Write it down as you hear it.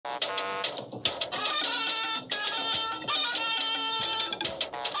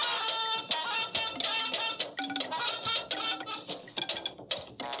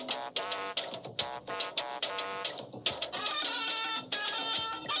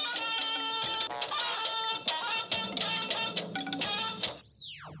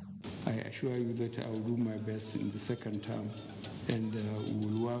assure you that I will do my best in the second term, and we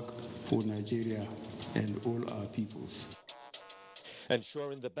will work for Nigeria and all our peoples.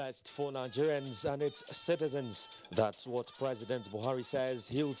 Ensuring the best for Nigerians and its citizens. That's what President Buhari says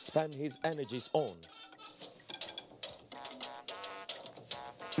he'll spend his energies on.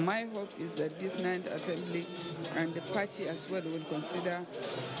 My hope is that this 9th Assembly and the party as well will consider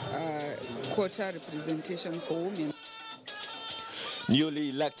quota representation for women. Newly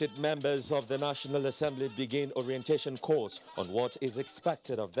elected members of the National Assembly begin orientation course on what is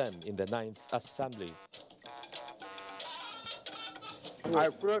expected of them in the 9th Assembly. I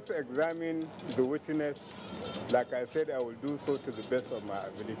cross-examine the witness. Like I said, I will do so to the best of my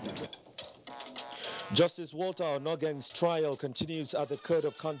ability. Justice Walter Onogen's trial continues at the Code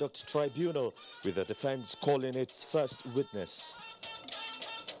of Conduct Tribunal, with the defense calling its first witness.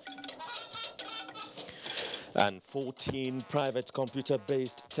 And 14 private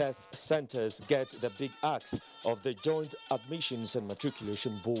computer-based test centers get the big axe of the Joint Admissions and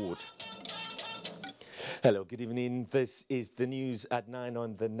Matriculation Board. Hello, good evening. This is the news at 9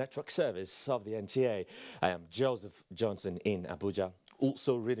 on the network service of the NTA. I am Joseph Johnson in Abuja.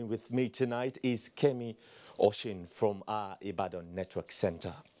 Also reading with me tonight is Kemi Oshin from our Ibadan Network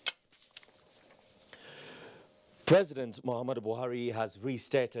Center. President Muhammadu Buhari has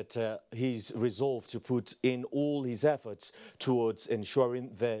restated his resolve to put in all his efforts towards ensuring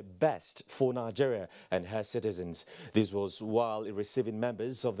the best for Nigeria and her citizens. This was while receiving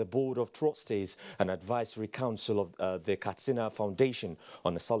members of the Board of Trustees and Advisory Council of the Katsina Foundation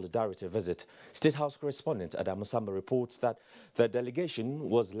on a solidarity visit. State House correspondent Adamu Samba reports that the delegation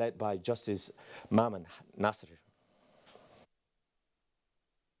was led by Justice Maman Nasir.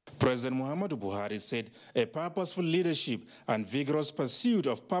 President Muhammadu Buhari said a purposeful leadership and vigorous pursuit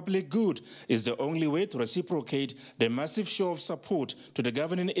of public good is the only way to reciprocate the massive show of support to the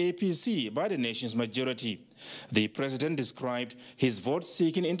governing APC by the nation's majority. The president described his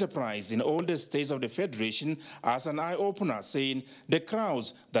vote-seeking enterprise in all the states of the Federation as an eye-opener, saying the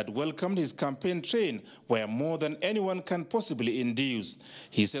crowds that welcomed his campaign train were more than anyone can possibly induce.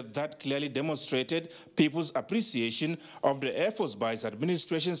 He said that clearly demonstrated people's appreciation of the efforts by his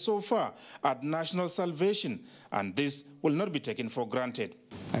administration so far at national salvation, and this will not be taken for granted.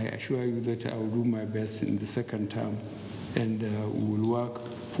 I assure you that I will do my best in the second term, and we will work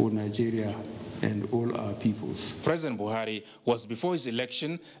for Nigeria and all our peoples. President Buhari was, before his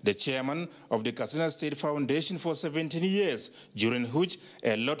election, the chairman of the Katsina State Foundation for 17 years, during which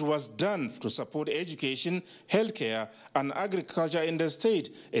a lot was done to support education, healthcare, and agriculture in the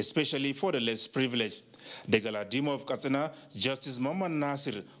state, especially for the less privileged. The Galadima of Katsina, Justice Maman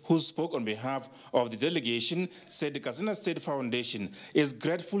Nasir, who spoke on behalf of the delegation, said the Katsina State Foundation is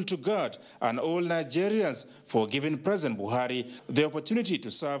grateful to God and all Nigerians for giving President Buhari the opportunity to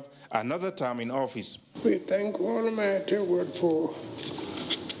serve another term in office. We thank Almighty God for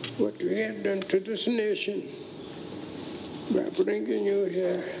what you have done to this nation by bringing you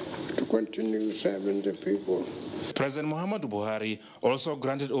here to continue serving the people. President Muhammadu Buhari also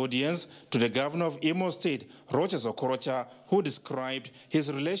granted audience to the governor of Imo State, Rochas Okorocha, who described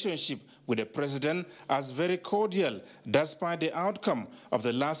his relationship with the president as very cordial, despite the outcome of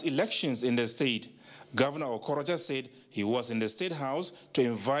the last elections in the state. Governor Okorocha said he was in the State House to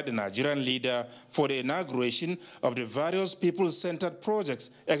invite the Nigerian leader for the inauguration of the various people-centered projects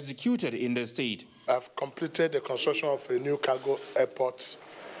executed in the state. I've completed the construction of a new cargo airport,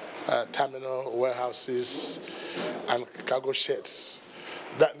 terminal, warehouses, and cargo sheds.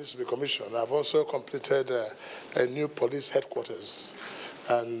 That needs to be commissioned. I've also completed a new police headquarters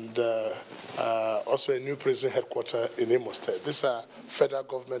and also a new prison headquarters in Imo State. These are federal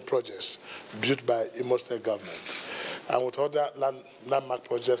government projects built by Imo State government. And with other landmark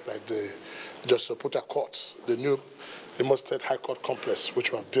projects like the Justice Oputa Court, the new Imo State High Court complex,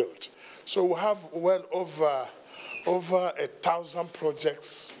 which we have built. So we have well over 1,000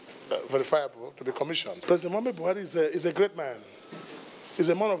 projects verifiable to be commissioned. President Muhammadu Buhari is a great man. He's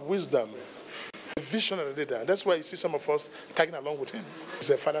a man of wisdom, a visionary leader. And that's why you see some of us tagging along with him. He's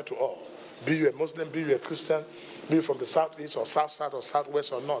a father to all. Be you a Muslim, be you a Christian, be you from the southeast or south side or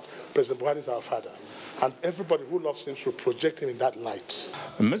southwest or north, President Buhari is our father. And everybody who loves him should project him in that light.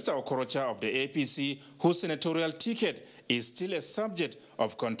 Mr. Okorocha of the APC, whose senatorial ticket is still a subject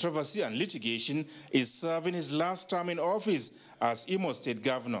of controversy and litigation, is serving his last term in office as Imo State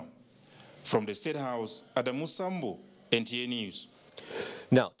Governor. From the State House, Adamu Sambo, NTA News.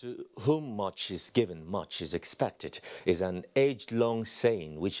 Now, to whom much is given, much is expected, is an age-long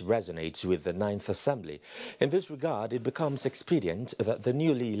saying which resonates with the 9th Assembly. In this regard, it becomes expedient that the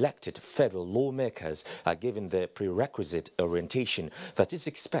newly elected federal lawmakers are given the prerequisite orientation that is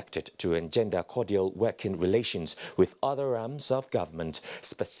expected to engender cordial working relations with other arms of government,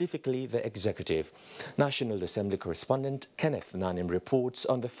 specifically the executive. National Assembly correspondent Kenneth Nanim reports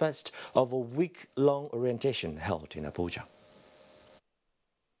on the first of a week-long orientation held in Abuja.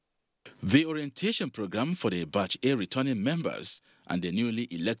 The orientation program for the Batch A returning members and the newly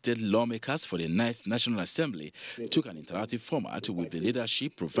elected lawmakers for the 9th National Assembly took an interactive format with the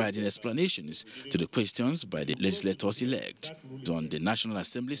leadership providing explanations to the questions by the legislators-elect on the National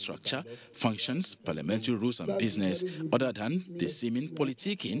Assembly structure, functions, parliamentary rules and business, other than the seeming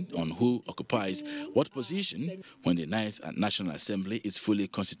politicking on who occupies what position when the 9th National Assembly is fully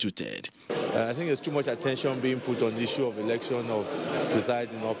constituted. I think there's too much attention being put on the issue of election of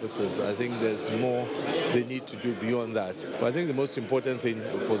presiding officers. I think there's more they need to do beyond that. But I think the most important thing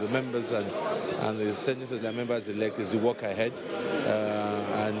for the members and the senators and members elect is to work ahead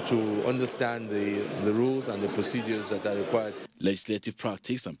and to understand the rules and the procedures that are required. Legislative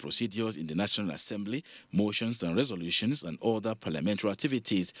practice and procedures in the National Assembly, motions and resolutions and other parliamentary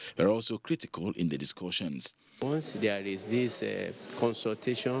activities were also critical in the discussions. Once there is this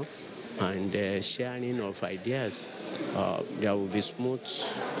consultation and sharing of ideas, there will be smooth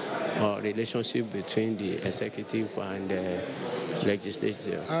relationship between the executive and the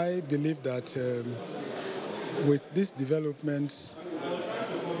legislature. I believe that with these developments,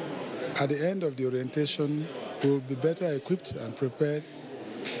 at the end of the orientation, we will be better equipped and prepared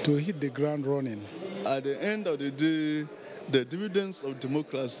to hit the ground running. At the end of the day, the dividends of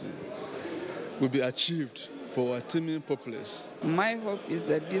democracy will be achieved for our teeming populace. My hope is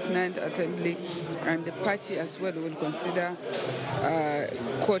that this 9th Assembly and the party as well will consider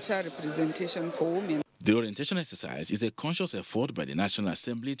quota representation for women. The orientation exercise is a conscious effort by the National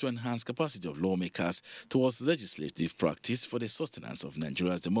Assembly to enhance capacity of lawmakers towards legislative practice for the sustenance of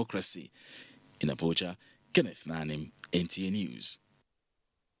Nigeria's democracy. In Abuja, Kenneth Nanim, NTA News.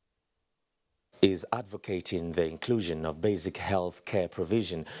 Is advocating the inclusion of basic health care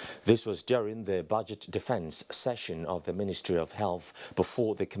provision. This was during the budget defense session of the Ministry of Health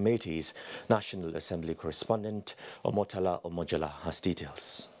before the committees. National Assembly correspondent Omotala Omojola has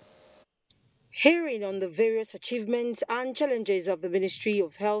details. Hearing on the various achievements and challenges of the Ministry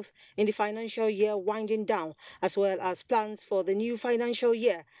of Health in the financial year winding down, as well as plans for the new financial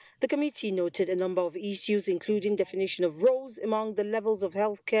year, the committee noted a number of issues, including definition of roles among the levels of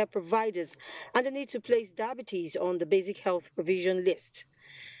healthcare providers and the need to place diabetes on the basic health provision list.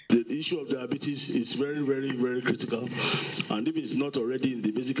 The issue of diabetes is very, very, very critical, and if it's not already in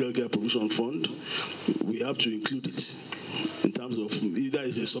the basic healthcare provision fund, we have to include it in terms of either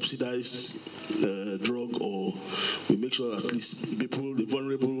it's a subsidized drug, or we make sure that at least people, the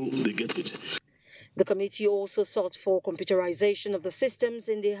vulnerable, they get it. The committee also sought for computerization of the systems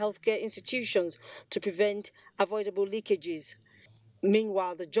in the healthcare institutions to prevent avoidable leakages.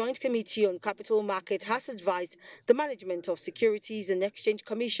 Meanwhile, the Joint Committee on Capital Market has advised the Management of Securities and Exchange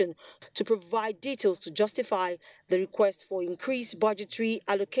Commission to provide details to justify the request for increased budgetary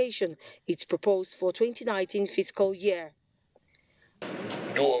allocation it's proposed for 2019 fiscal year.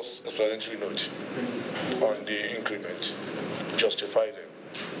 Do us explanatory note on the increment, justify them,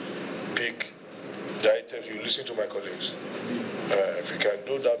 pick the items. You listen to my colleagues. If you can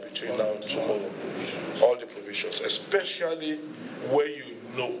do that between now and tomorrow, all the provisions, especially where you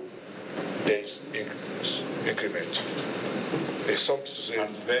know there is increment. There's something to say.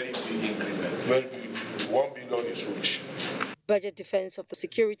 And very big increment. Very big. 1 billion is huge. Budget defense of the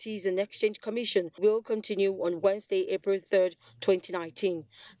Securities and Exchange Commission will continue on Wednesday, April 3rd, 2019.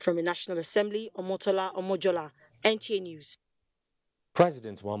 From the National Assembly, Omotola Omojola, NTA News.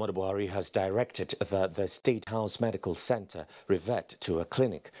 President Muhammadu Buhari has directed that the State House Medical Center revert to a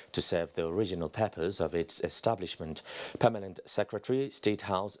clinic to serve the original purpose of its establishment. Permanent Secretary, State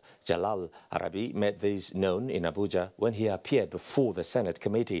House Jalal Arabi made this known in Abuja when he appeared before the Senate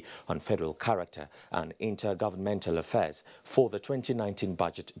Committee on Federal Character and Intergovernmental Affairs for the 2019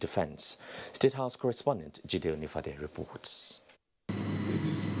 budget defense. State House correspondent Jide Onifade reports.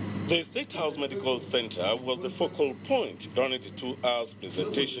 The State House Medical Center was the focal point during the 2 hours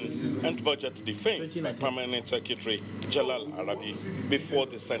presentation and budget defense by Permanent Secretary Jalal Arabi before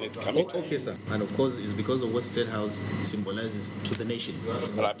the Senate Committee. Okay, sir. And of course, it's because of what State House symbolizes to the nation.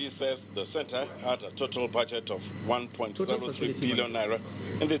 Arabi says the center had a total budget of 1.03 billion naira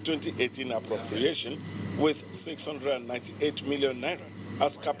in the 2018 appropriation, with 698 million naira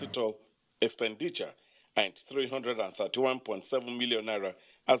as capital expenditure and 331.7 million naira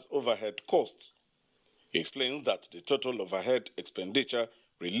as overhead costs. He explains that the total overhead expenditure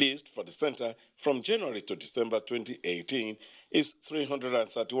released for the center from January to December 2018 is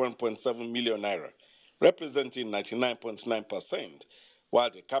 331.7 million naira, representing 99.9%, while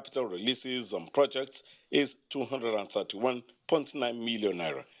the capital releases on projects is 231.9 million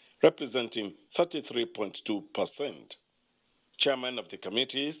naira, representing 33.2%. Chairman of the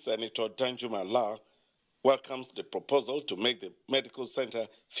committee, Senator Danjuma La, welcomes the proposal to make the medical center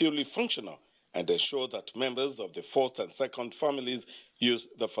fully functional and ensure that members of the first and second families use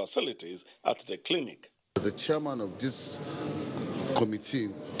the facilities at the clinic. As the chairman of this committee,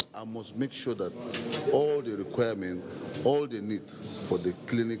 I must make sure that all the requirements, all the need for the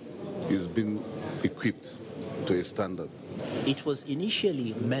clinic is being equipped to a standard. It was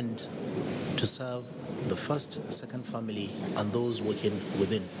initially meant to serve the first, second family and those working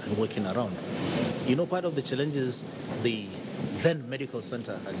within and working around. You know, part of the challenges the then medical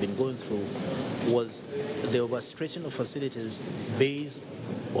center had been going through was the overstretching of facilities based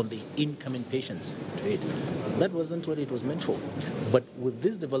on the incoming patients to it. That wasn't what it was meant for. But with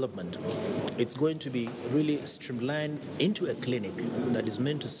this development, it's going to be really streamlined into a clinic that is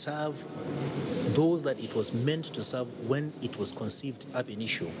meant to serve those that it was meant to serve when it was conceived ab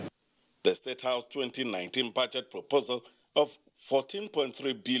initio. The State House 2019 budget proposal of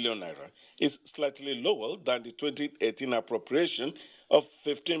 14.3 billion naira is slightly lower than the 2018 appropriation of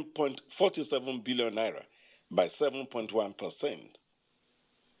 15.47 billion naira by 7.1%.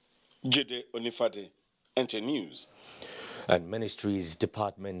 Jide Onifade, NT News. And ministries,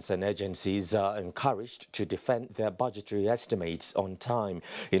 departments and agencies are encouraged to defend their budgetary estimates on time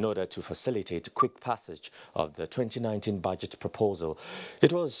in order to facilitate quick passage of the 2019 budget proposal.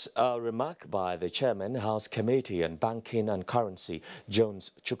 It was a remark by the chairman, House Committee on Banking and Currency,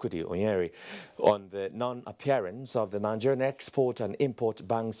 Jones Chukwudi Onyeri, on the non-appearance of the Nigerian Export and Import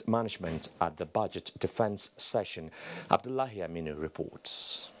Bank's management at the budget defense session. Abdullahi Aminu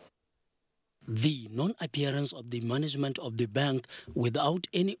reports. The non-appearance of the management of the bank without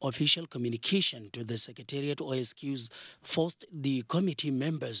any official communication to the Secretariat or SQs forced the committee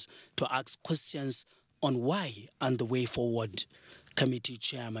members to ask questions on why and the way forward. Committee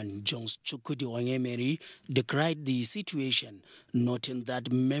Chairman Jones Chukwudi Onyeri decried the situation, noting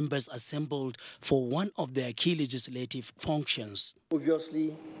that members assembled for one of their key legislative functions.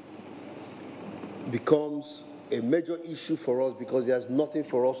 Obviously becomes a major issue for us because there's nothing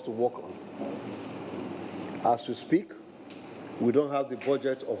for us to work on. As we speak, we don't have the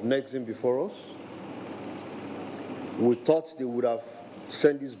budget of Nexim before us. We thought they would have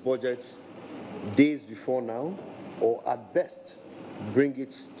sent this budget days before now, or at best, bring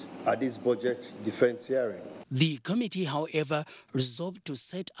it at this budget defense hearing. The committee, however, resolved to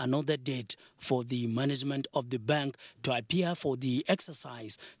set another date for the management of the bank to appear for the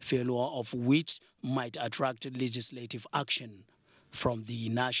exercise, failure of which might attract legislative action. From the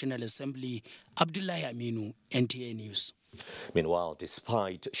National Assembly, Abdullahi Aminu, NTA News. Meanwhile,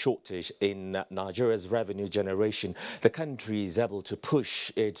 despite shortage in Nigeria's revenue generation, the country is able to push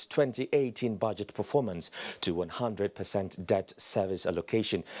its 2018 budget performance to 100% debt service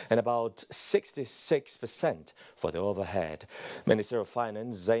allocation and about 66% for the overhead. Minister of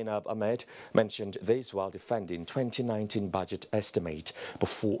Finance Zainab Ahmed mentioned this while defending 2019 budget estimate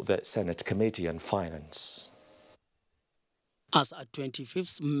before the Senate Committee on Finance. As at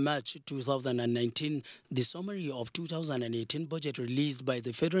 25th March 2019, the summary of 2018 budget released by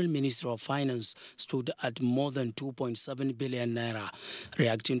the Federal Ministry of Finance stood at more than 2.7 billion naira.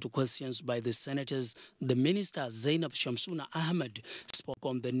 Reacting to questions by the senators, the minister Zainab Shamsuna Ahmed spoke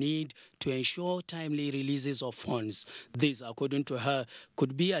on the need to ensure timely releases of funds. This, according to her,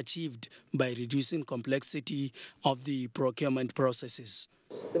 could be achieved by reducing complexity of the procurement processes.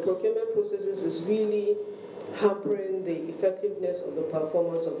 The procurement processes is really hampering the effectiveness of the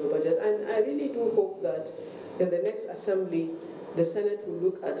performance of the budget. And I really do hope that in the next assembly, the Senate will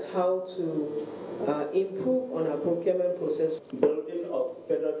look at how to improve on our procurement process. Building of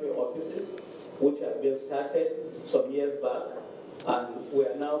federal offices, which have been started some years back, and we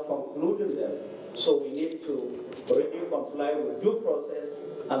are now concluding them. So we need to really comply with due process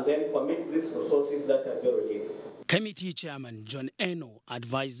and then commit these resources that have been released. Committee Chairman John Eno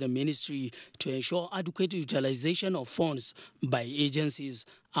advised the ministry to ensure adequate utilization of funds by agencies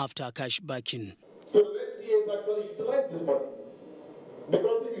after cash backing. So the NDAs actually utilize this money.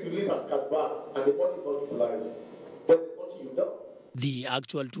 Because if you release a cash back and the money is not utilized, then there's nothing you've done. The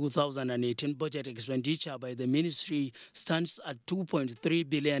actual 2018 budget expenditure by the ministry stands at 2.3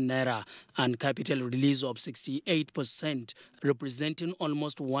 billion naira and capital release of 68%, representing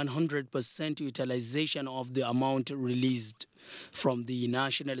almost 100% utilization of the amount released. From the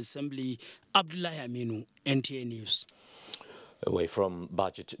National Assembly, Abdullahi Aminu, NTA News. Away from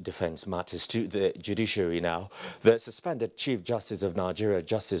budget defense matters to the judiciary now. The suspended Chief Justice of Nigeria,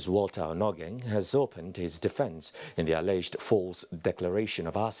 Justice Walter Onnoghen, has opened his defense in the alleged false declaration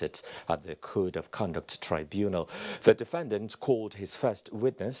of assets at the Code of Conduct Tribunal. The defendant called his first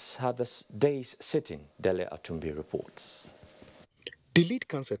witness at this day's sitting. Dele Atumbi reports. The lead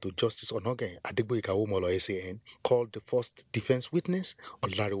counsel to Justice Onnoghen, Adegboyega Awomolo SAN, called the first defense witness,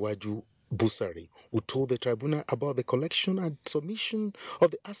 Olariwaju Busari, who told the tribunal about the collection and submission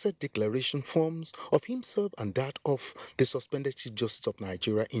of the asset declaration forms of himself and that of the suspended Chief Justice of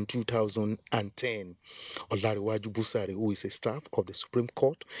Nigeria in 2010. Olariwaju Busari, who is a staff of the Supreme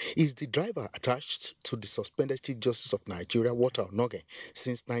Court, is the driver attached to the suspended Chief Justice of Nigeria, Walter Onnoghen,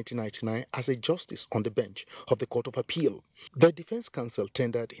 since 1999 as a justice on the bench of the Court of Appeal. The defense counsel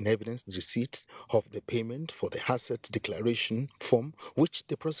tendered in evidence the receipts of the payment for the asset declaration form, which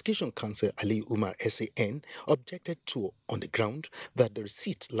the prosecution counsel Ali Umar SAN objected to on the ground that the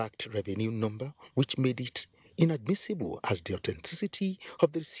receipt lacked revenue number, which made it inadmissible as the authenticity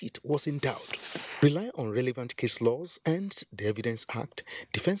of the receipt was in doubt. Relying on relevant case laws and the Evidence Act,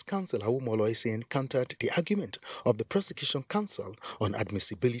 Defense Counsel Awomolo SAN countered the argument of the prosecution counsel on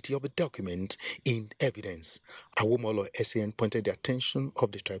admissibility of a document in evidence. Awomolo SAN pointed the attention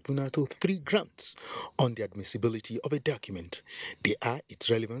of the tribunal to 3 grounds on the admissibility of a document. They are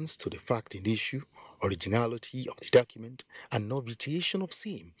its relevance to the fact in issue, originality of the document, and no vitiation of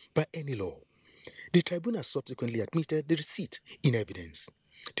same by any law. The tribunal subsequently admitted the receipt in evidence.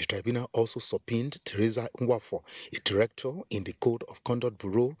 The tribunal also subpoenaed Teresa Nwafo, a director in the Code of Conduct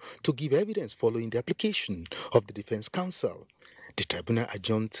Bureau, to give evidence following the application of the defense counsel. The tribunal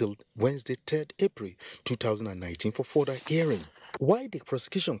adjourned till Wednesday, 3rd April 2019 for further hearing. While the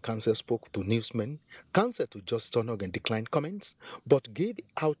prosecution counsel spoke to newsmen, counsel to Justice Onnoghen declined comments but gave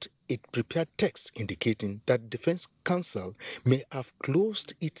out a prepared text indicating that defense counsel may have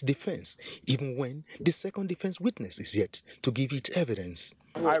closed its defense even when the second defense witness is yet to give its evidence.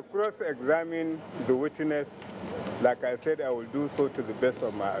 I cross-examine the witness. Like I said, I will do so to the best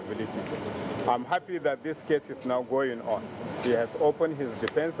of my ability. I'm happy that this case is now going on. He has opened his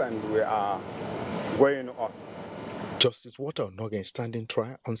defense and we are going on. Justice Walter Onnoghen standing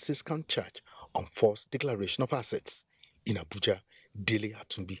trial on 6-count charge on false declaration of assets. In Abuja, Dele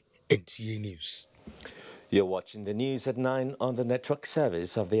Atumbi, NTA News. You're watching the news at 9 on the network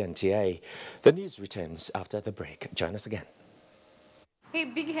service of the NTA. The news returns after the break. Join us again. Hey,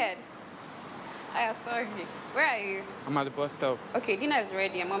 big head. I saw you. Where are you? I'm at the bus stop. Okay, dinner is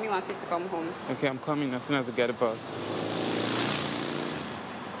ready and mommy wants you to come home. Okay, I'm coming as soon as I get a bus.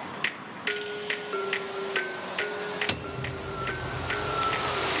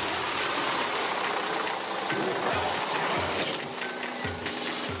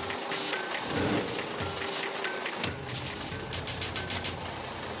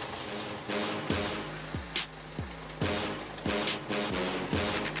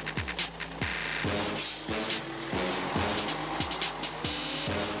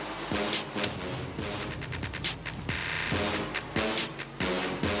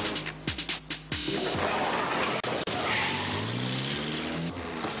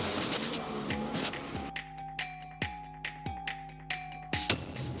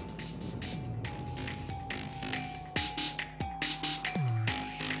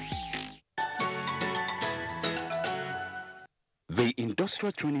 The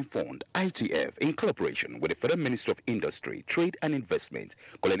Industrial Training Fund, ITF, in collaboration with the Federal Ministry of Industry, Trade and Investment,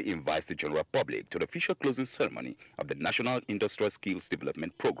 cordially invites the general public to the official closing ceremony of the National Industrial Skills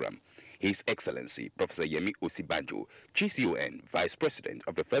Development Program. His Excellency, Professor Yemi Osibanjo, GCON, Vice President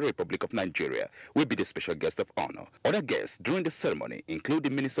of the Federal Republic of Nigeria, will be the special guest of honor. Other guests during the ceremony include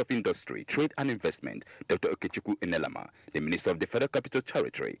the Minister of Industry, Trade and Investment, Dr. Okechukwu Enelama, the Minister of the Federal Capital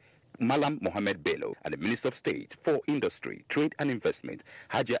Territory, Malam Mohammed Bello, and the Minister of State for Industry, Trade and Investment,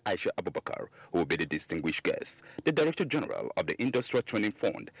 Haja Aisha Abubakar, who will be the distinguished guests. The Director General of the Industrial Training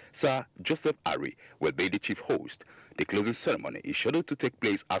Fund, Sir Joseph Ari, will be the chief host. The closing ceremony is scheduled to take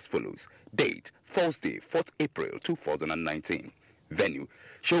place as follows. Date, Thursday, 4th April 2019. Venue,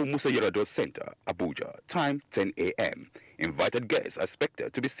 Shehu Musa Yar'Adua Center, Abuja. Time, 10 a.m. Invited guests are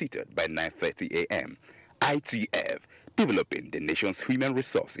expected to be seated by 9:30 a.m. ITF, developing the nation's human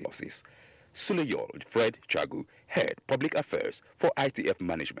resources. Suleyol Fred Chagu, Head Public Affairs for ITF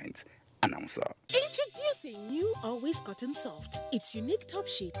Management. Announcer. Introducing Introducing new Always Cotton Soft. Its unique top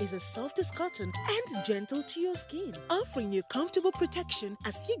sheet is as soft as cotton and gentle to your skin, offering you comfortable protection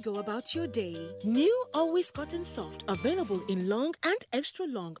as you go about your day. New Always Cotton Soft, available in long and extra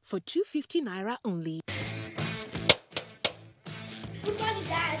long for 250 naira only. Good morning,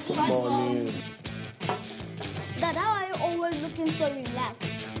 Dad. Good morning. Dad, how are you always looking so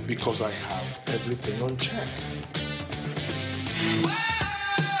relaxed? Because I have everything on check.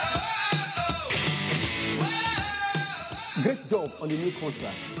 Great job on the new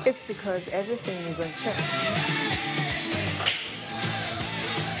contract. It's because everything is on check.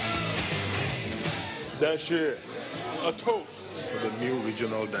 That's it. A toast for the new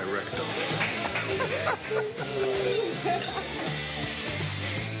regional director.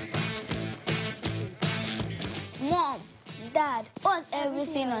 Mom, Dad, what's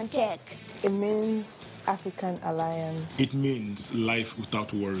everything on check? It means African Alliance. It means life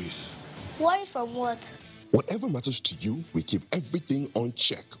without worries. Worry from what? Whatever matters to you, we keep everything on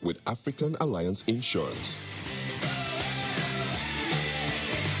check with African Alliance Insurance.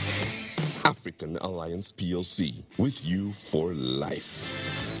 African Alliance PLC, with you for life.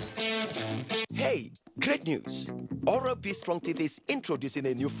 Hey, great news! Oral-B Strong Teeth is introducing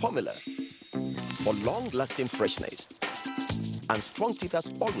a new formula for long-lasting freshness and strong teeth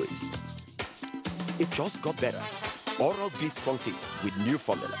as always. It just got better. Oral-B Strong Teeth with new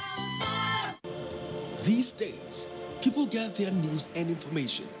formula. These days, people get their news and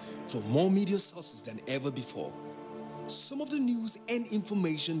information from more media sources than ever before. Some of the news and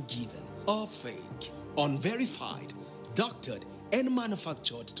information given are fake, unverified, doctored, and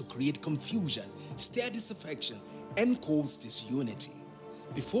manufactured to create confusion, stir disaffection, and cause disunity.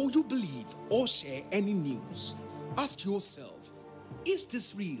 Before you believe or share any news, ask yourself, is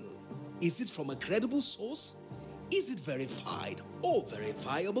this real? Is it from a credible source? Is it verified or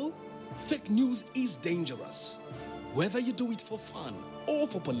verifiable? Fake news is dangerous, whether you do it for fun or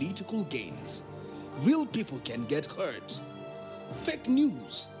for political gains. Real people can get hurt. Fake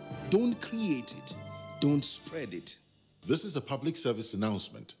news, don't create it, don't spread it. This is a public service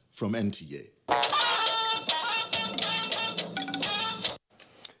announcement from NTA.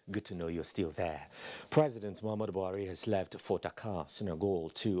 Good to know you're still there. President Muhammadu Buhari has left for Dakar, Senegal,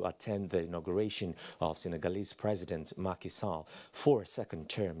 to attend the inauguration of Senegalese President Macky Sall for a second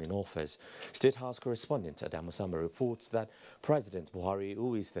term in office. State House correspondent Adamu Samba reports that President Buhari,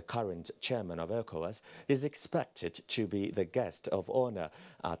 who is the current chairman of ECOWAS, is expected to be the guest of honor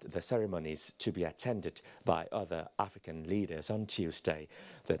at the ceremonies to be attended by other African leaders on Tuesday.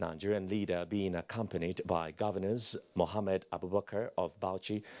 The Nigerian leader being accompanied by governors Mohamed Abubakar of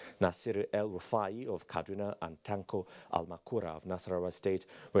Bauchi, Nasir El-Rufai of Kaduna and Tanko Al-Makura of Nasarawa State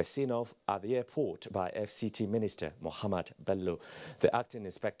were seen off at the airport by FCT Minister Mohammed Bello, the Acting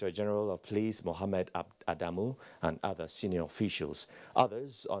Inspector General of Police Mohammed Adamu and other senior officials.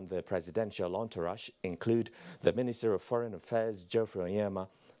 Others on the presidential entourage include the Minister of Foreign Affairs Geoffrey Onyema,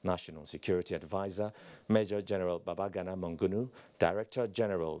 National Security Advisor, Major General Babagana Mongunu, Director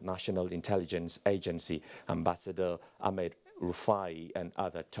General National Intelligence Agency, Ambassador Ahmed Rufai, and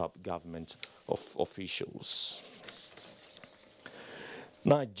other top government officials.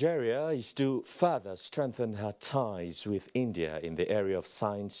 Nigeria is to further strengthen her ties with India in the area of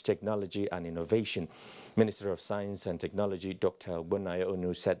science, technology and innovation. Minister of Science and Technology Dr. Ogbonnaya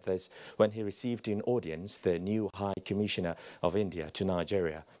Onu said this when he received in audience the new High Commissioner of India to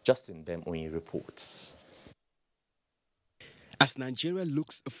Nigeria. Justin Bemoyi reports. As Nigeria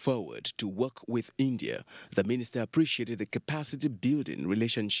looks forward to work with India, the minister appreciated the capacity-building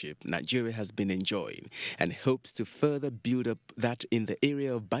relationship Nigeria has been enjoying and hopes to further build up that in the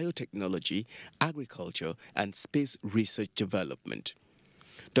area of biotechnology, agriculture, and space research development.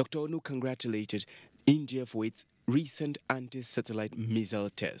 Dr. Onu congratulated India for its recent anti-satellite missile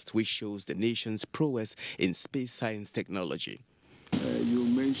test, which shows the nation's prowess in space science technology. You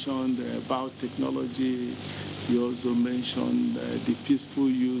mentioned biotechnology. You also mentioned the peaceful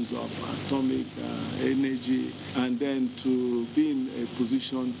use of atomic energy, and then to be in a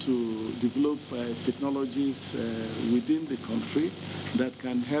position to develop technologies within the country that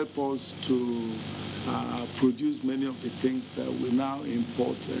can help us to produce many of the things that we now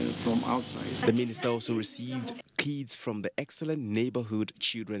import from outside. The minister also received kids from the excellent Neighborhood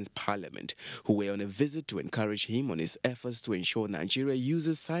Children's Parliament who were on a visit to encourage him on his efforts to ensure Nigeria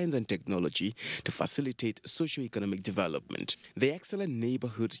uses science and technology to facilitate socio-economic development. The excellent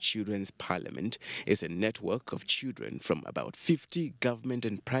Neighborhood Children's Parliament is a network of children from about 50 government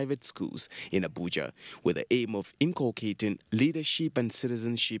and private schools in Abuja with the aim of inculcating leadership and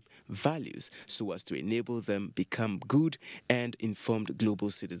citizenship values so as to enable them become good and informed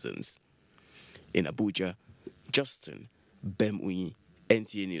global citizens. In Abuja, Justin Bemui,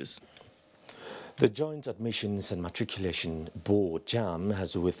 NTA News. The Joint Admissions and Matriculation Board, JAM,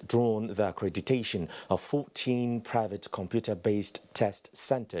 has withdrawn the accreditation of 14 private computer-based test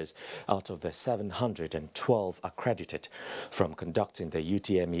centers out of the 712 accredited from conducting the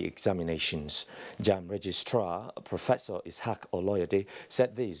UTME examinations. JAM Registrar Professor Ishaq Oloyede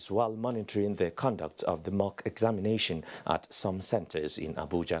said this while monitoring the conduct of the mock examination at some centers in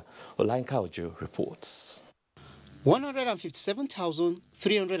Abuja. Olainka Ojo reports.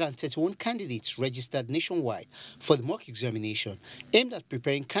 157,331 candidates registered nationwide for the mock examination aimed at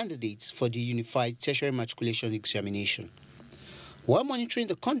preparing candidates for the Unified Tertiary Matriculation Examination. While monitoring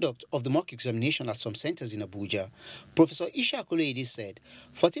the conduct of the mock examination at some centers in Abuja, Professor Ishaq Oloyede said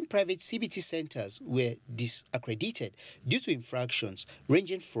 14 private CBT centers were disaccredited due to infractions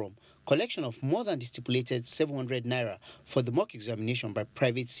ranging from collection of more than the stipulated 700 naira for the mock examination by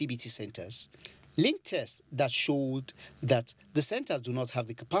private CBT centers, link tests that showed that the centers do not have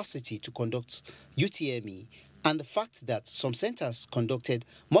the capacity to conduct UTME, and the fact that some centers conducted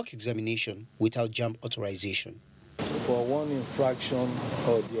mock examination without JAM authorization. For one infraction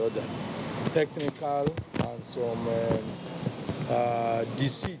or the other, technical and some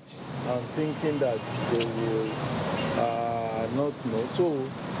deceit and thinking that they will not know. So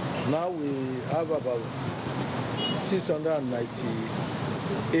now we have about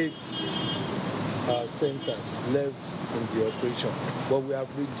 698 centers left in the operation, but we have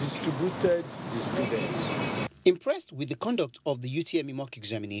redistributed the students. Impressed with the conduct of the UTME mock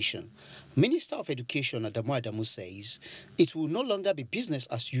examination, Minister of Education Adamu Adamu says it will no longer be business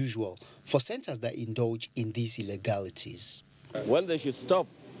as usual for centers that indulge in these illegalities. Well, they should stop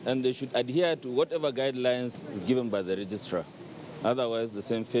and they should adhere to whatever guidelines is given by the registrar. Otherwise, the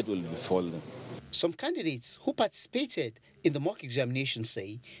same fate will befall them. Some candidates who participated in the mock examination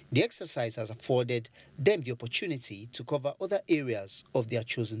say the exercise has afforded them the opportunity to cover other areas of their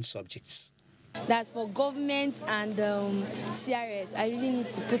chosen subjects. That's for government and CRS. I really need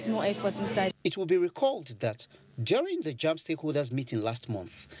to put more effort inside. It will be recalled that during the JAM stakeholders meeting last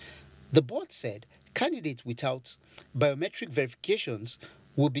month, the board said candidates without biometric verifications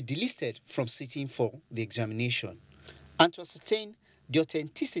will be delisted from sitting for the examination. And to ascertain the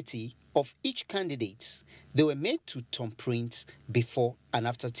authenticity of each candidate, they were made to thumbprint before and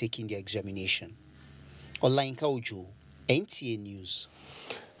after taking their examination. Olainka Ojo, NTA News.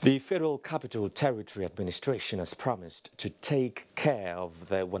 The Federal Capital Territory Administration has promised to take care of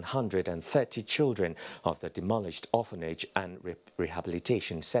the 130 children of the demolished orphanage and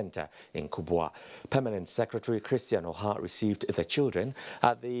rehabilitation center in Kubwa. Permanent Secretary Christian Oha received the children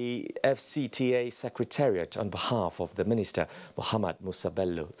at the FCTA Secretariat on behalf of the Minister Muhammad Musa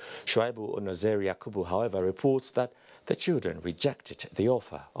Bello. Shuaibu Onozeri Yakubu, however, reports that the children rejected the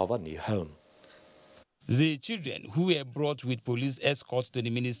offer of a new home. The children, who were brought with police escorts to the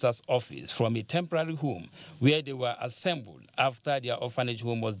minister's office from a temporary home where they were assembled after their orphanage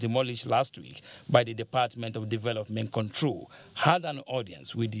home was demolished last week by the Department of Development Control, had an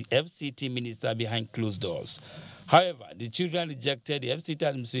audience with the FCT minister behind closed doors. However, the children rejected the FCT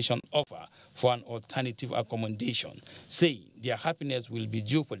administration offer for an alternative accommodation, saying their happiness will be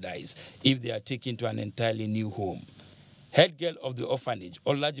jeopardized if they are taken to an entirely new home. Head girl of the orphanage,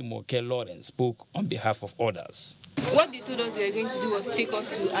 Olajumoke Lawrence, spoke on behalf of others. What they told us they were going to do was take us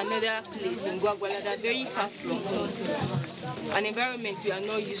to another place in Gwagwala that very far from home. An environment we are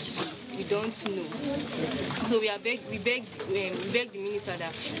not used to, we don't know. So we begged the minister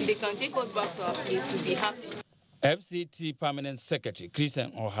that if they can take us back to our place, we'll be happy. FCT Permanent Secretary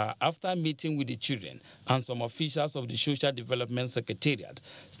Christian Oha, after meeting with the children and some officials of the Social Development Secretariat,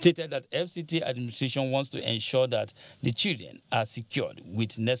 stated that FCT administration wants to ensure that the children are secured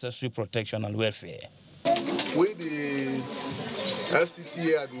with necessary protection and welfare. We, the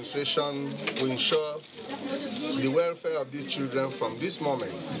FCTA administration, will ensure the welfare of these children from this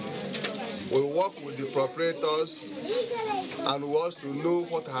moment. We work with the proprietors and we also know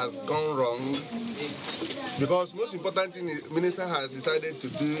what has gone wrong, because most important thing the minister has decided to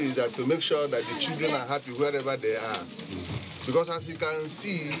do is that to make sure that the children are happy wherever they are. Because as you can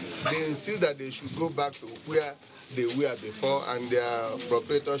see, they insist that they should go back to where they were before, and their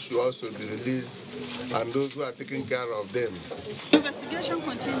proprietors should also be released, and those who are taking care of them. Investigation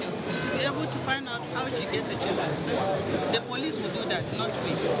continues to be able to find out how to get the children. The police will do that, not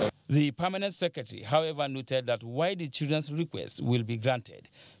we. The permanent secretary, however, noted that while the children's request will be granted,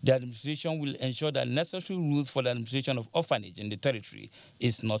 the administration will ensure that necessary rules for the administration of orphanage in the territory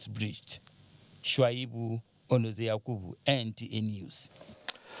is not breached. Shuaibu Onoze Yakubu, NTA News.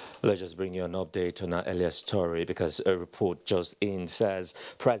 Let's just bring you an update on our earlier story, because a report just in says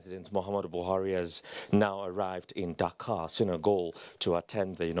President Muhammadu Buhari has now arrived in Dakar, Senegal, to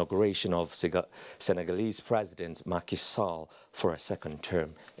attend the inauguration of Senegalese President Macky Sall for a second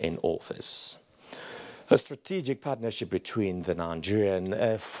term in office. A strategic partnership between the Nigerian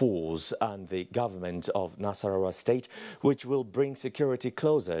Air Force and the government of Nasarawa State, which will bring security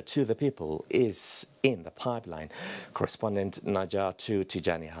closer to the people, is in the pipeline. Correspondent Najatu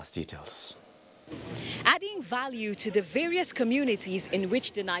Tijani has details. Adding value to the various communities in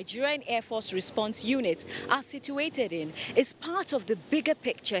which the Nigerian Air Force response units are situated in is part of the bigger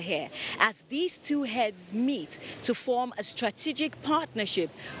picture here, as these two heads meet to form a strategic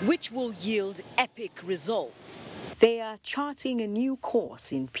partnership which will yield epic results. They are charting a new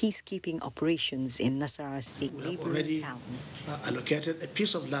course in peacekeeping operations in Nasarawa State neighboring towns. Allocated a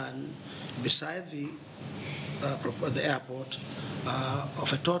piece of land beside the airport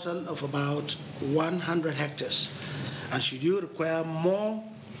of a total of about 100 hectares. And should you require more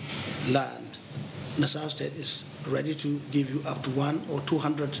land, Nasarawa State is ready to give you up to 100 or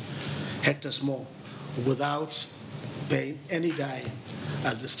 200 hectares more without paying any dime,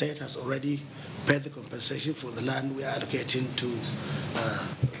 as the state has already paid the compensation for the land we are allocating to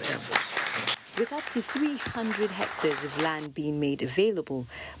the Air Force. With up to 300 hectares of land being made available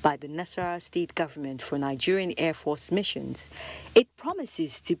by the Nasarawa State government for Nigerian Air Force missions, it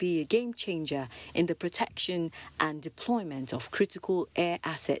promises to be a game changer in the protection and deployment of critical air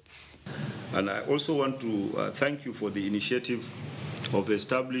assets. And I also want to thank you for the initiative of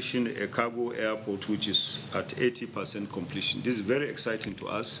establishing a cargo airport which is at 80% completion. This is very exciting to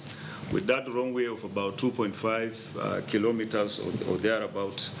us. With that runway of about 2.5 kilometers or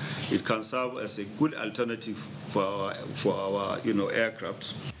thereabouts, it can serve as a good alternative for our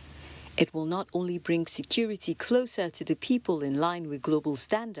aircraft. It will not only bring security closer to the people in line with global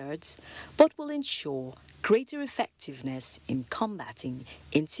standards, but will ensure greater effectiveness in combating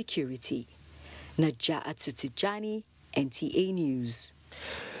insecurity. Najatu Tijani, NTA News.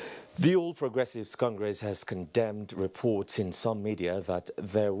 The All Progressives Congress has condemned reports in some media that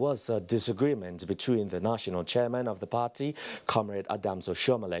there was a disagreement between the national chairman of the party, Comrade Adams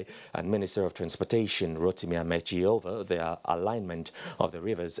Oshomole, and Minister of Transportation, Rotimi Amechi, over their alignment of the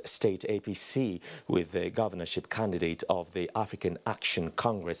Rivers State APC with the governorship candidate of the African Action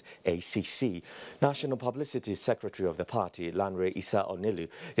Congress, ACC. National Publicity Secretary of the party, Lanre Issa Onilu,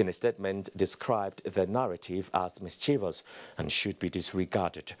 in a statement described the narrative as mischievous and should be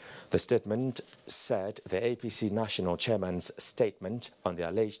disregarded. The statement said the APC national chairman's statement on the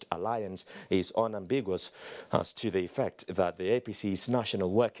alleged alliance is unambiguous as to the effect that the APC's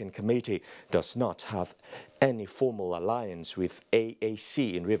National Working Committee does not have any formal alliance with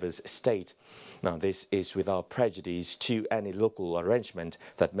AAC in Rivers State. Now, this is without prejudice to any local arrangement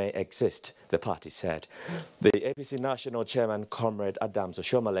that may exist, the party said. The APC National Chairman, Comrade Adams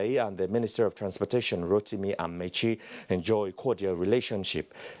Oshomole, and the Minister of Transportation, Rotimi Amechi, enjoy cordial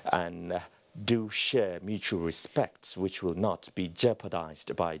relationship and do share mutual respects, which will not be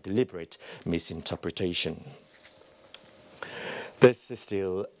jeopardized by deliberate misinterpretation. This is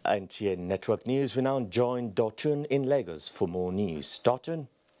still NTA Network News. We now join Dotun in Lagos for more news. Dotun?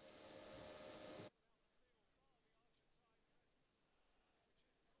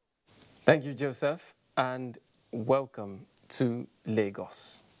 Thank you, Joseph, and welcome to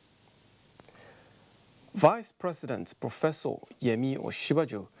Lagos. Vice President Professor Yemi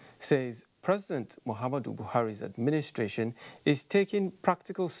Osinbajo says President Muhammadu Buhari's administration is taking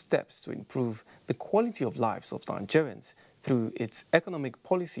practical steps to improve the quality of lives of Nigerians through its economic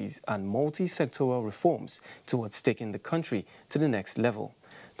policies and multi-sectoral reforms towards taking the country to the next level.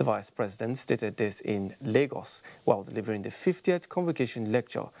 The Vice President stated this in Lagos while delivering the 50th Convocation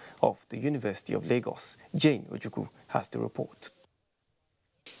Lecture of the University of Lagos. Jane Ojukwu has the report.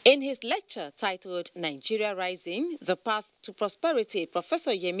 In his lecture titled Nigeria Rising, The Path to Prosperity,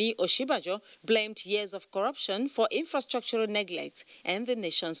 Professor Yemi Osinbajo blamed years of corruption for infrastructural neglect and the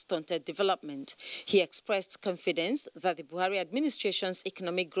nation's stunted development. He expressed confidence that the Buhari administration's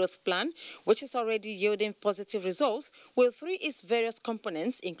economic growth plan, which is already yielding positive results, will through its various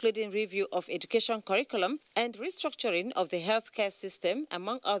components, including review of education curriculum and restructuring of the healthcare system,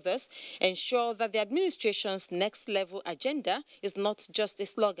 among others, ensure that the administration's next level agenda is not just a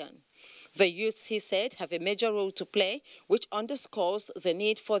slogan. The youths, he said, have a major role to play, which underscores the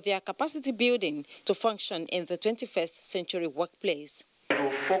need for their capacity building to function in the 21st century workplace. It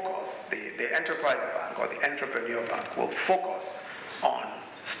will focus, the enterprise bank or the entrepreneur bank will focus on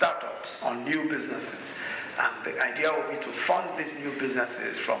startups, on new businesses. And the idea will be to fund these new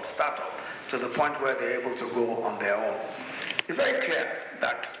businesses from startup to the point where they're able to go on their own. It's very clear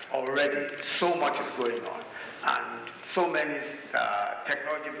that already so much is going on, and so many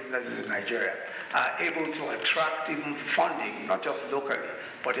technology businesses in Nigeria are able to attract even funding, not just locally,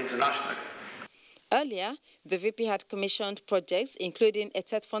 but internationally. Earlier, the VP had commissioned projects including a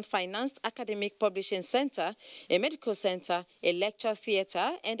TED Fund-financed academic publishing center, a medical center, a lecture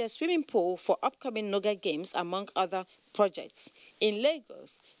theater, and a swimming pool for upcoming Noga Games, among other projects. In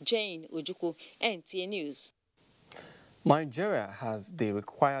Lagos, Jane Ojukwu, NTA News. Nigeria has the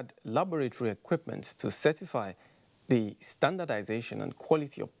required laboratory equipment to certify the standardization and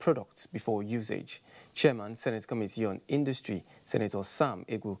quality of products before usage. Chairman, Senate Committee on Industry, Senator Sam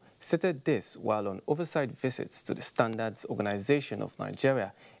Egu, stated this while on oversight visits to the Standards Organization of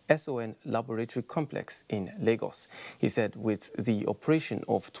Nigeria, SON Laboratory Complex in Lagos. He said with the operation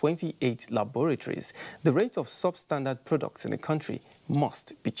of 28 laboratories, the rate of substandard products in the country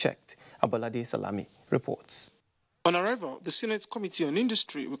must be checked. Abolade Salami reports. On arrival, the Senate Committee on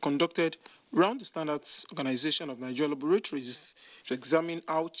Industry were conducted round the Standards Organization of Nigeria laboratories to examine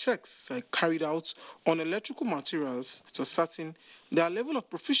how checks are carried out on electrical materials to ascertain their level of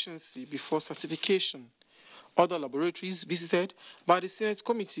proficiency before certification. Other laboratories visited by the Senate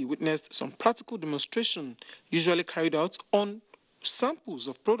Committee witnessed some practical demonstration usually carried out on samples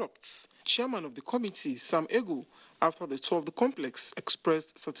of products. Chairman of the committee, Sam Egu, after the tour of the complex,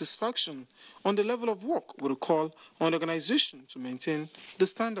 expressed satisfaction on the level of work with a call on the organization to maintain the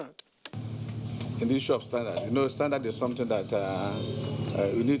standard. In the issue of standard, standard is something that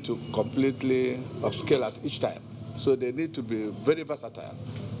we need to completely upscale at each time. So they need to be very versatile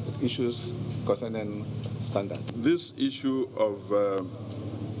issues concerning standard. This issue of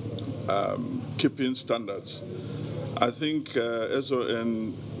keeping standards, I think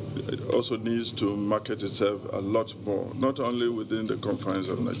SON also needs to market itself a lot more, not only within the confines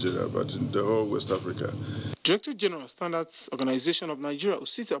of Nigeria, but in the whole West Africa. Director General Standards Organization of Nigeria,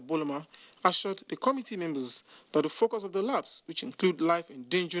 Osita Boloma, assured the committee members that the focus of the labs, which include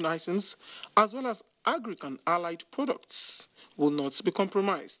life-endangering items, as well as agri and allied products, will not be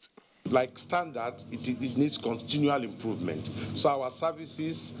compromised. Like standard, it needs continual improvement. So our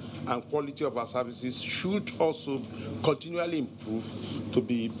services and quality of our services should also continually improve to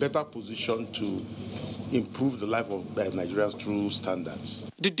be better positioned to improve the life of Nigerians through standards.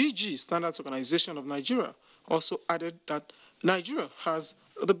 The DG, Standards Organization of Nigeria, also added that Nigeria has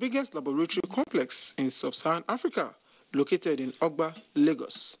the biggest laboratory complex in sub-Saharan Africa, located in Ogba,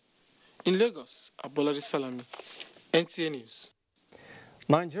 Lagos. In Lagos, Abolade Salami, NTA News.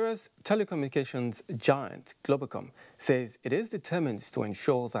 Nigeria's telecommunications giant, Globacom, says it is determined to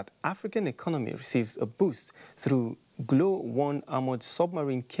ensure that African economy receives a boost through Glo-1 armored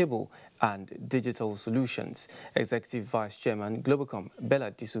submarine cable and digital solutions. Executive Vice Chairman Globacom,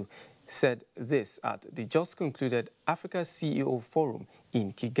 Bella Disu, said this at the just concluded Africa CEO Forum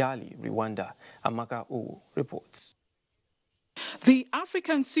in Kigali, Rwanda. Amaka Owo reports. The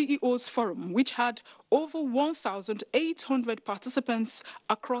African CEOs Forum, which had over 1,800 participants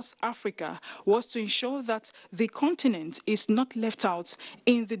across Africa, was to ensure that the continent is not left out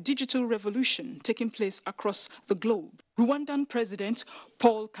in the digital revolution taking place across the globe. Rwandan President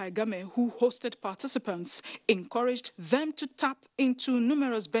Paul Kagame, who hosted participants, encouraged them to tap into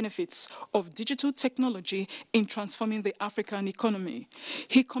numerous benefits of digital technology in transforming the African economy.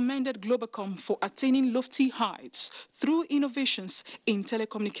 He commended Globacom for attaining lofty heights through innovations in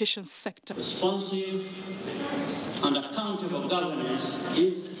telecommunications sector. Responsive and accountable governance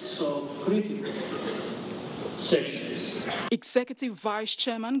is so critical. Executive Vice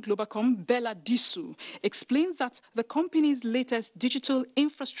Chairman Globacom, Bella Disu, explained that the company's latest digital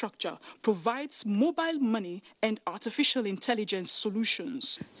infrastructure provides mobile money and artificial intelligence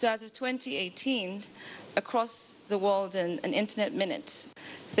solutions. So as of 2018, across the world in an internet minute,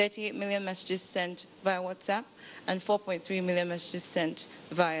 38 million messages sent via WhatsApp and 4.3 million messages sent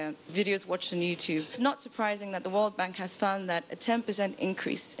via videos watched on YouTube. It's not surprising that the World Bank has found that a 10%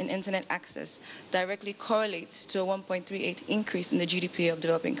 increase in internet access directly correlates to a 1.38 increase in the GDP of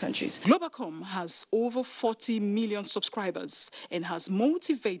developing countries. Globacom has over 40 million subscribers and has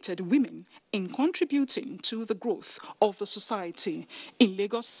motivated women in contributing to the growth of the society. In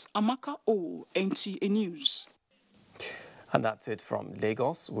Lagos, Amaka O, NTA News. And that's it from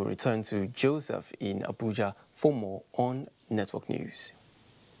Lagos. We'll return to Joseph in Abuja for more on Network News.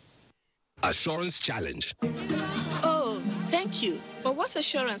 Assurance Challenge. Oh, thank you. But what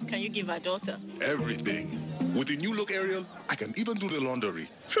assurance can you give our daughter? Everything. With the new look Ariel, I can even do the laundry.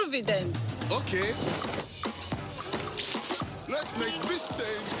 Prove it then. Okay. Let's make this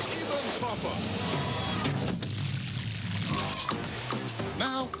stain even tougher.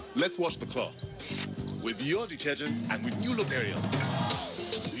 Now, let's wash the cloth. With your detergent and with new look Ariel.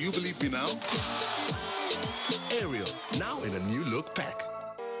 Do you believe me now? Ariel, now in a new look pack.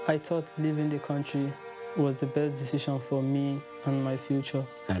 I thought leaving the country was the best decision for me and my future.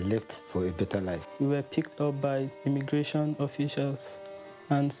 I left for a better life. We were picked up by immigration officials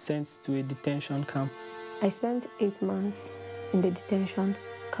and sent to a detention camp. I spent 8 months in the detention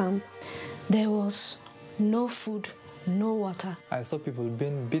camp. There was no food, no water. I saw people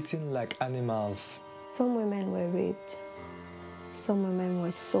being beaten like animals. Some women were raped. Some women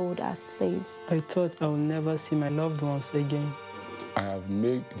were sold as slaves. I thought I would never see my loved ones again. I have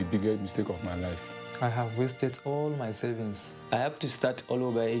made the biggest mistake of my life. I have wasted all my savings. I have to start all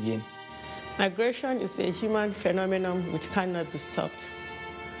over again. Migration is a human phenomenon which cannot be stopped.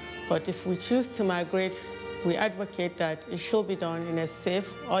 But if we choose to migrate, we advocate that it should be done in a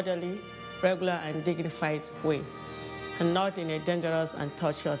safe, orderly, regular, and dignified way, and not in a dangerous and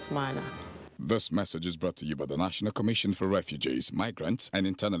tortuous manner. This message is brought to you by the National Commission for Refugees, Migrants, and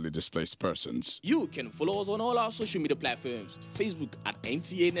Internally Displaced Persons. You can follow us on all our social media platforms: Facebook at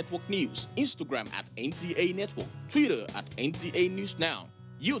NTA Network News, Instagram at NTA Network, Twitter at NTA News Now,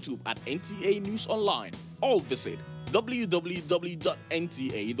 YouTube at NTA News Online. Or visit www.nta.ng.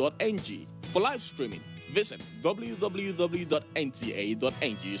 For live streaming, visit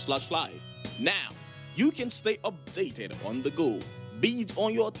www.nta.ng/live. Now, you can stay updated on the go, be it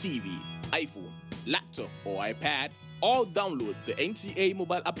on your TV, iPhone, laptop, or iPad, or download the NTA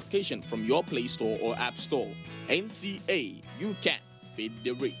mobile application from your Play Store or App Store. NTA, you can beat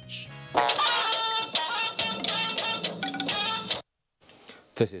the rich.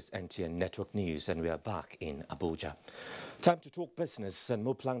 This is NTN Network News, and we are back in Abuja. Time to talk business, and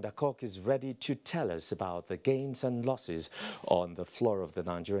Moplang Dakok is ready to tell us about the gains and losses on the floor of the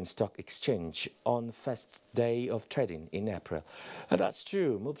Nigerian Stock Exchange on the first day of trading in April. And that's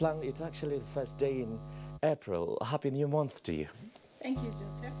true, Moplang, it's actually the first day in April. Happy New Month to you. Thank you,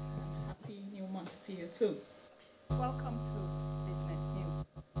 Joseph. Happy New Month to you too. Welcome to Business News.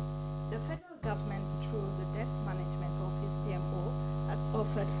 The federal government, through the Debt Management Office, DMO, has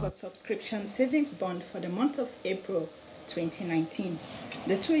offered for subscription savings bond for the month of April 2019.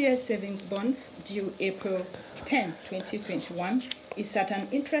 The 2-year savings bond due April 10, 2021 is at an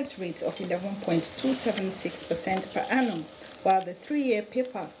interest rate of 11.276% per annum, while the 3-year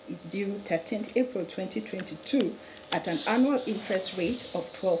paper is due 13th April 2022 at an annual interest rate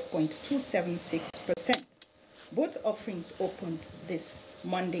of 12.276%. Both offerings opened this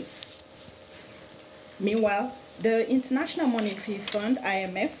Monday. Meanwhile, the International Monetary Fund,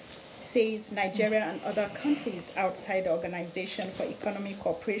 IMF, says Nigeria and other countries outside the Organization for Economic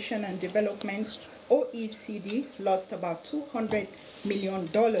Cooperation and Development, OECD, lost about $200 million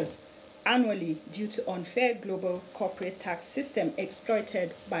annually due to unfair global corporate tax system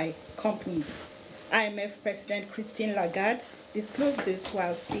exploited by companies. IMF President Christine Lagarde disclosed this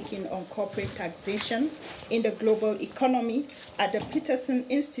while speaking on corporate taxation in the global economy at the Peterson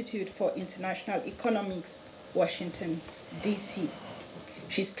Institute for International Economics, Washington, D.C.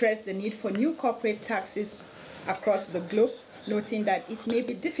 She stressed the need for new corporate taxes across the globe, noting that it may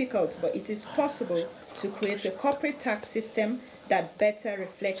be difficult, but it is possible to create a corporate tax system that better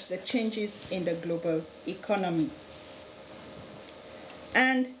reflects the changes in the global economy.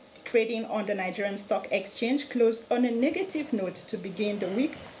 And trading on the Nigerian Stock Exchange closed on a negative note to begin the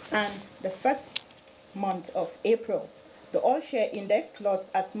week and the first month of April. The all-share index lost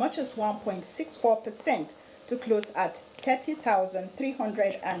as much as 1.64% to close at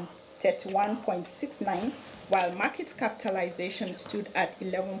 30,331.69, while market capitalization stood at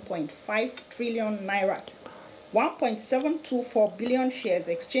 11.5 trillion naira. 1.724 billion shares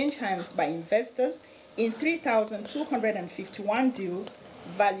exchanged hands by investors in 3,251 deals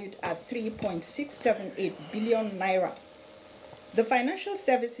valued at 3.678 billion naira. The financial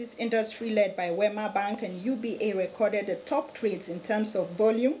services industry led by Wema Bank and UBA recorded the top trades in terms of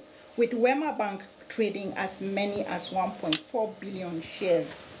volume, with Wema Bank trading as many as 1.4 billion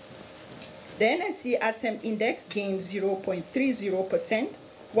shares. The NSE ASEM index gained 0.30%,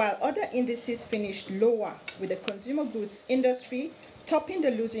 while other indices finished lower, with the consumer goods industry topping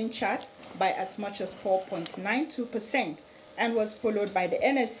the losing chart by as much as 4.92%, and was followed by the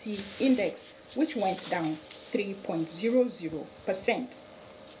NSE index, which went down 3.00%.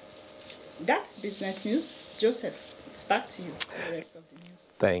 That's business news. Joseph, it's back to you for the rest of the news.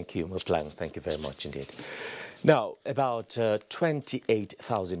 Thank you, Moplang. Thank you very much indeed. Now, about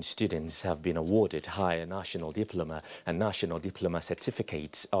 28,000 students have been awarded higher national diploma and national diploma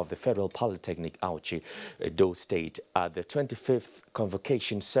certificates of the Federal Polytechnic Abuja, Edo State. At the 25th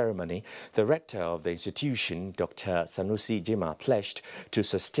convocation ceremony, the rector of the institution, Dr. Sanusi Jima, pledged to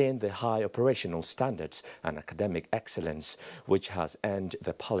sustain the high operational standards and academic excellence, which has earned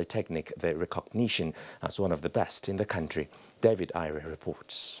the Polytechnic the recognition as one of the best in the country. David Ire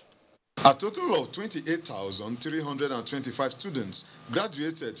reports. A total of 28,325 students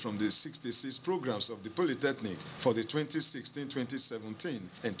graduated from the 66 programs of the Polytechnic for the 2016-2017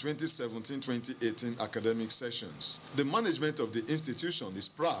 and 2017-2018 academic sessions. The management of the institution is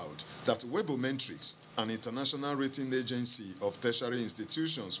proud that Webometrics, an international rating agency of tertiary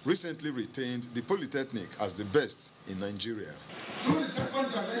institutions, recently retained the Polytechnic as the best in Nigeria. Through the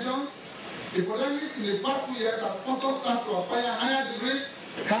different dimensions, the Polytechnic in the past 2 years has sponsored staff to acquire higher degrees.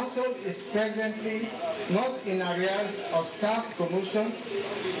 The Council is presently not in arrears of staff promotion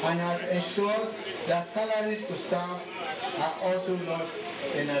and has ensured that salaries to staff are also not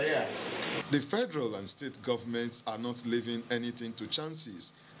in arrears. The federal and state governments are not leaving anything to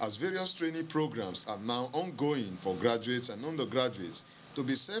chances, as various training programs are now ongoing for graduates and undergraduates to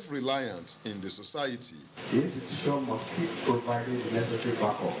be self-reliant in the society. The institution must keep providing the necessary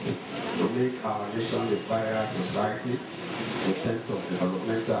backup to make our nation a vibrant society in terms of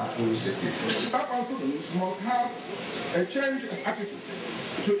developmental initiatives. Staff and students must have a change of attitude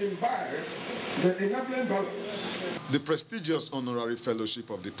to imbibe the enabling values. The prestigious honorary fellowship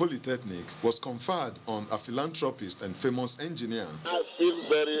of the Polytechnic was conferred on a philanthropist and famous engineer. I feel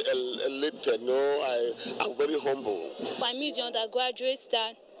very elated, I'm very humble. I meet the undergraduates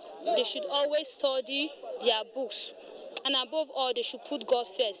that they should always study their books, and above all, they should put God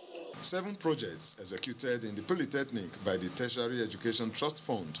first. 7 projects executed in the Polytechnic by the Tertiary Education Trust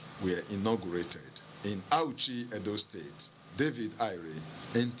Fund were inaugurated. In Abuja, Edo State, David Ire,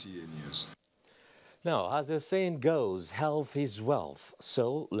 NTA News. Now, as the saying goes, health is wealth.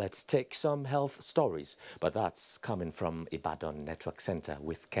 So let's take some health stories. But that's coming from Ibadan Network Center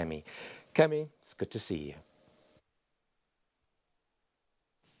with Kemi. Kemi, it's good to see you.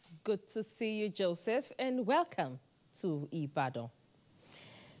 It's good to see you, Joseph, and welcome to Ibadan.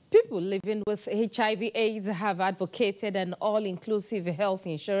 People living with HIV/AIDS have advocated an all-inclusive health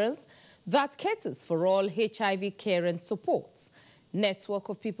insurance that caters for all HIV care and support. Network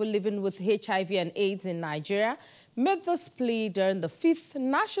of people living with HIV and AIDS in Nigeria made this plea during the 5th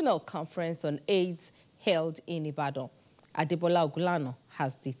National Conference on AIDS held in Ibadan. Adebola Ogulano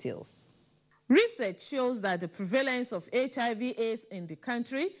has details. Research shows that the prevalence of HIV/AIDS in the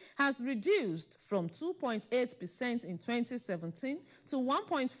country has reduced from 2.8% in 2017 to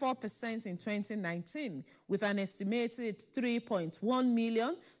 1.4% in 2019, with an estimated 3.1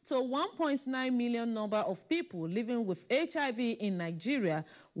 million to 1.9 million number of people living with HIV in Nigeria,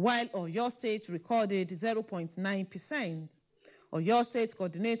 while Oyo State recorded 0.9%. Oyo State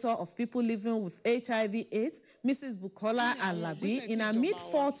Coordinator of People Living with HIV/AIDS, Mrs. Bukola Alabi, in her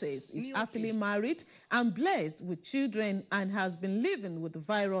mid-40s, is happily married and blessed with children and has been living with the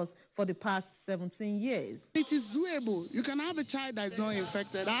virus for the past 17 years. It is doable. You can have a child that is not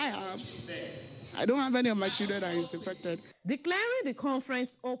infected. I don't have any of my children that is infected. Declaring the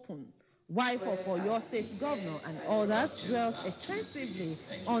conference open, wife of Oyo State Governor and others dwelt extensively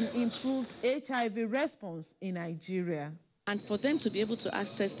on improved HIV response in Nigeria. And for them to be able to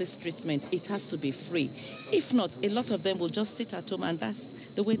access this treatment, it has to be free. If not, a lot of them will just sit at home and that's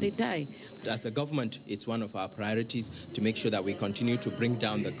the way they die. As a government, it's one of our priorities to make sure that we continue to bring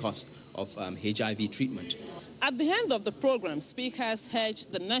down the cost of HIV treatment. At the end of the program, speakers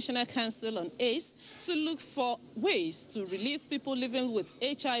urged the National Council on AIDS to look for ways to relieve people living with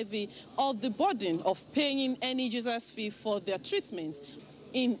HIV of the burden of paying any user's fee for their treatment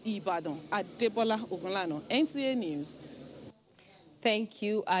in Ibadan. Adebola Ogulano, NTA News. Thank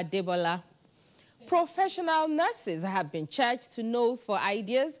you, Adebola. Professional nurses have been charged to nose for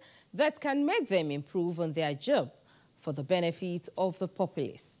ideas that can make them improve on their job for the benefit of the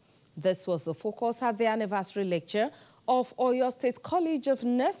populace. This was the focus at the anniversary lecture of Oyo State College of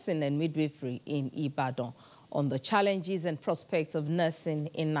Nursing and Midwifery in Ibadan on the challenges and prospects of nursing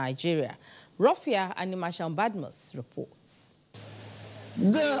in Nigeria. Rofia Animashan Badmus reports.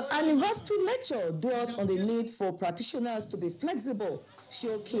 The anniversary lecture dwelt on the need for practitioners to be flexible,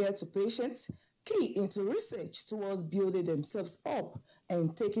 show care to patients, key into research towards building themselves up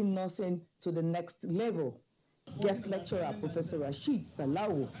and taking nursing to the next level. Guest lecturer Professor Rashid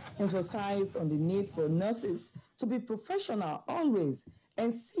Salawu emphasized on the need for nurses to be professional always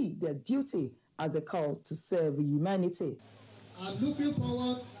and see their duty as a call to serve humanity. I'm looking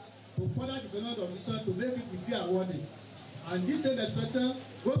forward to further development of this one to make it a fair awarding. And this same expression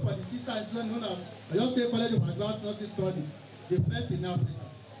goes for the sister institution known as Oyo State College of Advanced Nursing Studies, the first in Africa.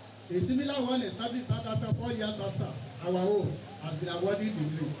 A similar one established South Africa 4 years after our own has been awarded the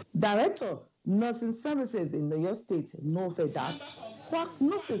degree. Director, Nursing Services in Oyo State noted that quack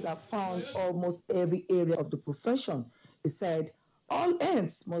nurses are found almost every area of the profession. He said all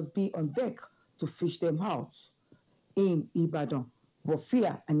hands must be on deck to fish them out. In Ibadan,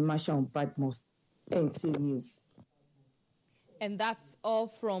 Wafia Animation Badmos, NT News. And that's all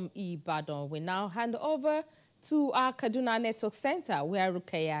from Ibadan. We now hand over to our Kaduna Network Center, where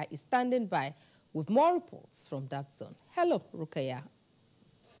Rukaya is standing by with more reports from that zone. Hello, Rukaya.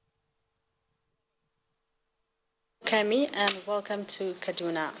 Kemi, and welcome to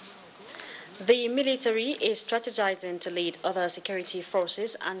Kaduna. The military is strategizing to lead other security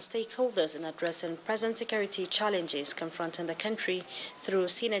forces and stakeholders in addressing present security challenges confronting the country through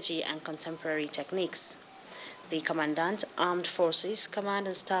synergy and contemporary techniques. The Commandant, Armed Forces, Command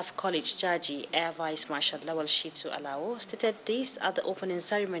and Staff College Jaji, Air Vice Marshal Lawal Shitu Alao, stated this at the opening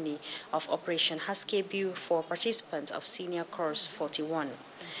ceremony of Operation Haskebu for participants of Senior Course 41.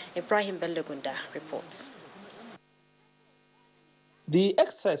 Ibrahim Bellogunda reports. The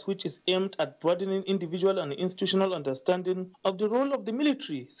exercise, which is aimed at broadening individual and institutional understanding of the role of the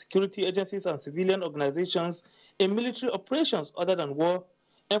military, security agencies and civilian organizations in military operations other than war,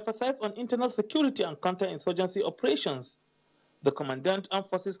 emphasized on internal security and counter-insurgency operations. The Commandant, Armed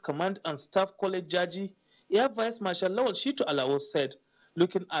Forces Command and Staff College Jaji, Air Vice Marshal Lawal Shitu Alao said,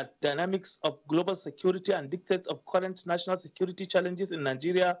 looking at dynamics of global security and dictates of current national security challenges in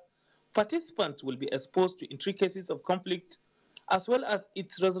Nigeria, participants will be exposed to intricacies of conflict as well as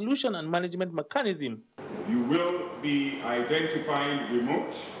its resolution and management mechanism. You will be identifying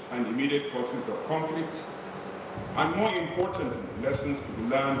remote and immediate causes of conflict, and more importantly, lessons to be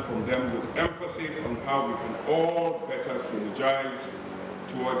learned from them with emphasis on how we can all better synergize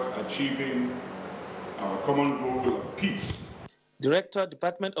towards achieving our common goal of peace. Director,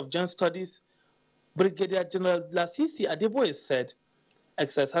 Department of Joint Studies, Brigadier General Lasisi Adeboye said,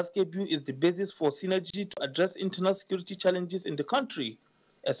 Exercise Haskebu is the basis for synergy to address internal security challenges in the country,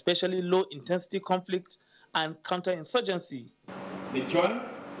 especially low-intensity conflict and counterinsurgency. The joint,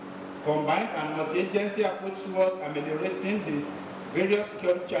 combined and multi-agency approach towards ameliorating the various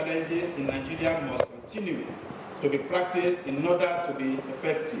security challenges in Nigeria must continue to be practiced in order to be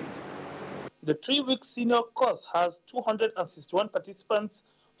effective. The 3-week senior course has 261 participants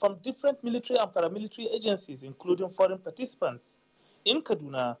from different military and paramilitary agencies, including foreign participants. In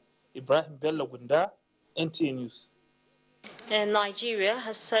Kaduna, Ibrahim Bellogunda, NTA News. And Nigeria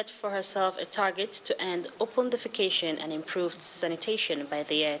has set for herself a target to end open defecation and improved sanitation by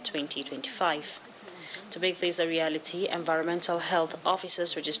the year 2025. To make this a reality, Environmental Health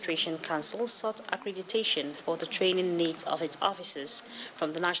Officers Registration Council sought accreditation for the training needs of its officers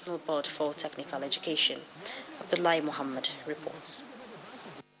from the National Board for Technical Education. Abdullahi Muhammad reports.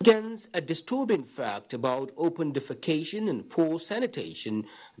 Against a disturbing fact about open defecation and poor sanitation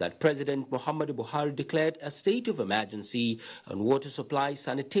that President Muhammadu Buhari declared a state of emergency on water supply,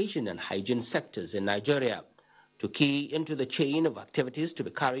 sanitation and hygiene sectors in Nigeria. To key into the chain of activities to be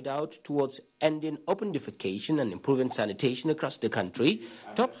carried out towards ending open defecation and improving sanitation across the country,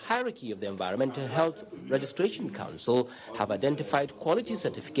 top hierarchy of the Environmental Health Registration Council have identified quality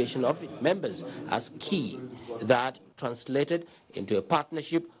certification of its members as key. That translated into a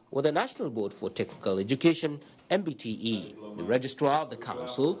partnership with the National Board for Technical Education, MBTE. The registrar of the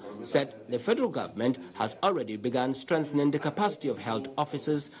council said the federal government has already begun strengthening the capacity of health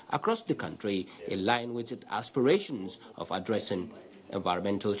officers across the country in line with its aspirations of addressing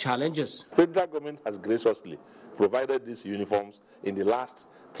environmental challenges. The federal government has graciously provided these uniforms in the last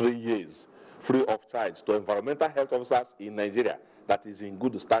 3 years, free of charge, to environmental health officers in Nigeria that is in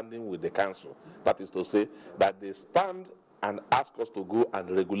good standing with the council. That is to say that they stand and ask us to go and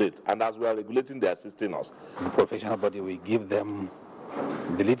regulate. And as we are regulating, they are assisting us. The professional body, we give them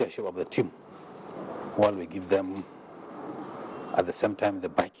the leadership of the team, while we give them, at the same time, the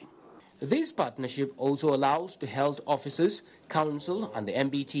backing. This partnership also allows the health officers, council and the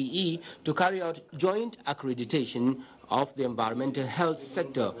MBTE to carry out joint accreditation of the environmental health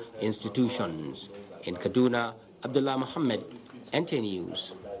sector institutions. In Kaduna, Abdullah Muhammad, NTA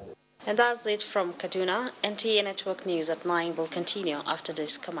News. And that's it from Kaduna. NTA Network News at 9 will continue after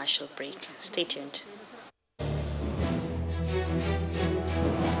this commercial break. Stay tuned.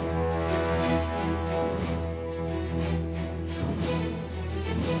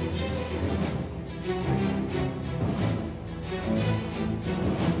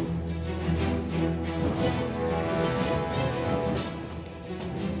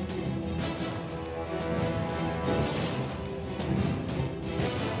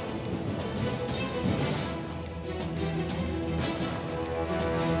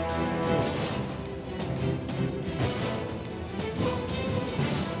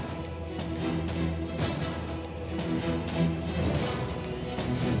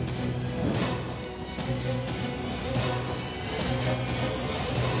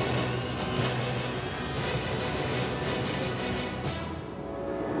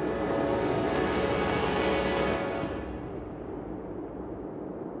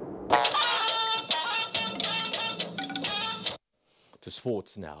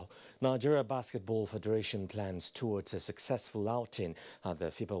 sports now. Nigeria Basketball Federation plans towards a successful outing at the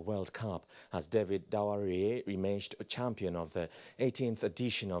FIBA World Cup as David Dawarie emerged champion of the 18th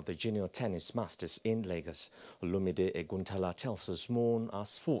edition of the Junior Tennis Masters in Lagos. Olumide Eguntala tells us more on our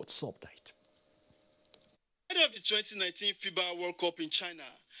sports update. Ahead of the 2019 FIBA World Cup in China,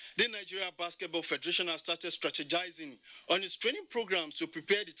 the Nigeria Basketball Federation has started strategizing on its training programs to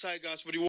prepare the Tigers for the